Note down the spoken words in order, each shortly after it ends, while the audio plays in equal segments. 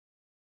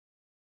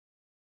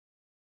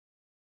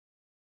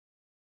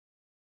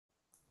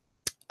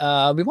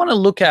we want to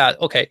look at,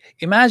 okay,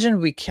 imagine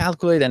we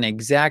calculate an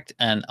exact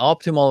and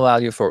optimal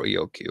value for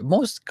EOQ.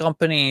 Most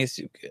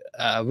companies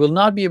will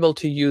not be able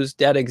to use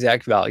that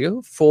exact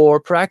value for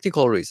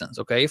practical reasons.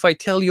 Okay, if I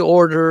tell you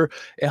order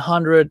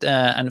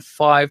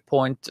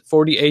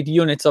 105.48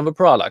 units of a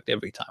product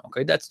every time,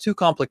 okay, that's too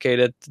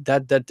complicated.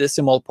 That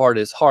decimal part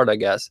is hard, I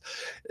guess.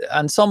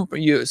 And some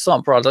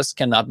products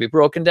cannot be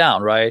broken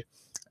down, right?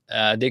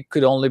 They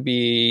could only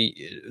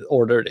be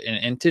ordered in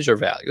integer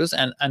values,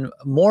 and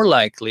more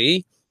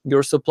likely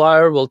your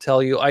supplier will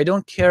tell you, I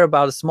don't care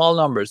about small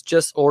numbers,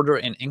 just order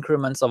in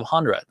increments of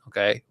 100.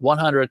 Okay,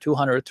 100,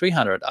 200,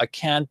 300. I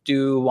can't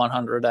do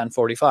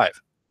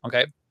 145.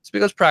 Okay, it's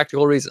because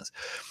practical reasons.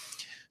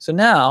 So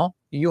now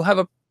you have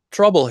a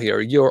trouble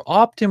here. Your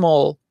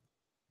optimal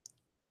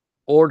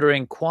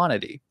ordering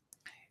quantity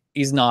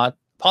is not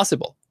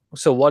possible.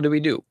 So what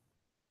do?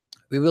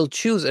 We will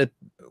choose a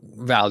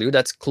value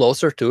that's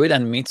closer to it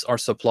and meets our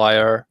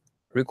supplier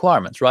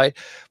requirements, right?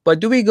 But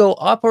do we go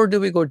up or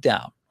do we go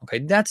down? Okay,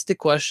 that's the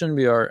question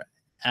we are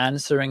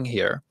answering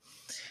here.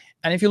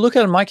 And if you look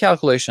at my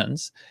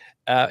calculations,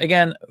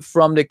 again,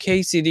 from the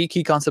KCD,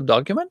 key concept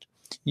document,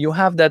 you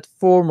have that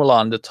formula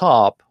on the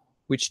top,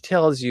 which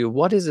tells you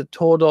what is the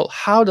total,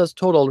 how does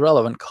total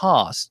relevant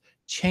cost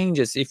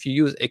changes if you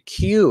use a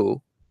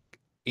Q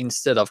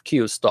instead of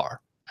Q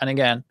star. And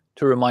again,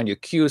 to remind you,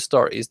 Q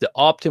star is the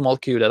optimal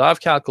Q that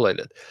I've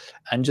calculated.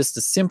 And just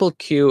a simple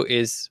Q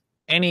is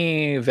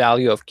any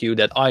value of Q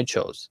that I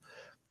chose.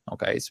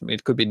 Okay, so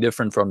it could be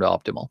different from the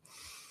optimal.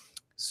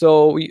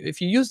 So if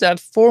you use that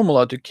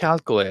formula to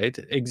calculate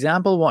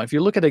example 1, if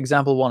you look at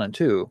example 1 and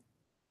 2,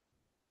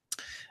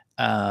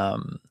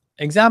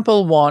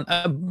 example 1,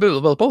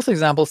 well, both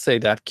examples say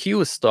that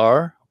Q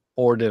star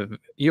or the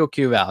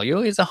EOQ value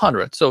is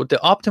 100. So the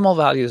optimal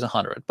value is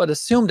 100. But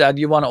assume that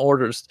you want to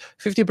order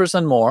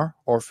 50% more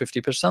or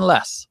 50%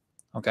 less.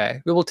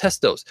 Okay, we will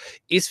test those.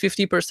 Is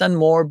 50%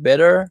 more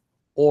better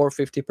or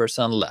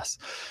 50% less?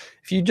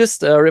 If you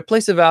just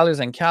replace the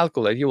values and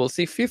calculate, you will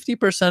see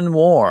 50%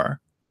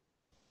 more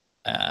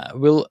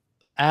will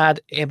add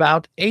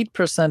about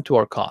 8% to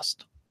our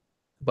cost.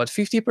 But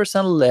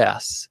 50%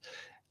 less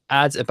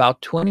adds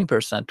about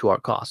 20% to our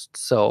cost.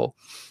 So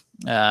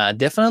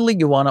definitely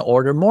you want to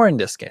order more in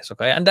this case.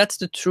 Okay, and that's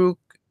the true.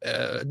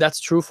 That's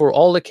true for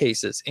all the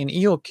cases in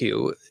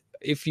EOQ.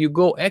 If you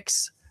go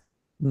X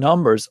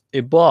numbers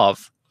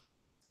above,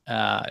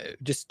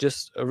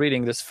 just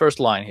reading this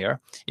first line here,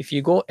 if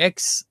you go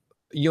X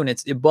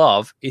units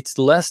above, it's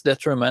less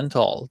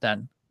detrimental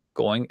than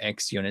going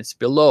X units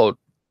below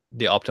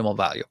the optimal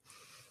value.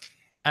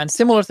 And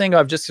similar thing,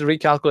 I've just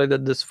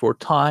recalculated this for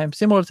time.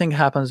 Similar thing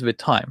happens with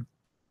time,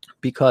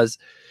 because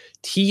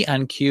T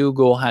and Q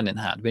go hand in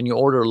hand. When you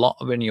order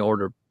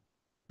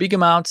big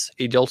amounts,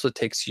 it also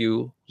takes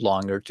you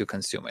longer to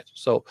consume it.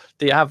 So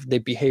they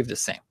behave the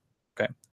same. Okay.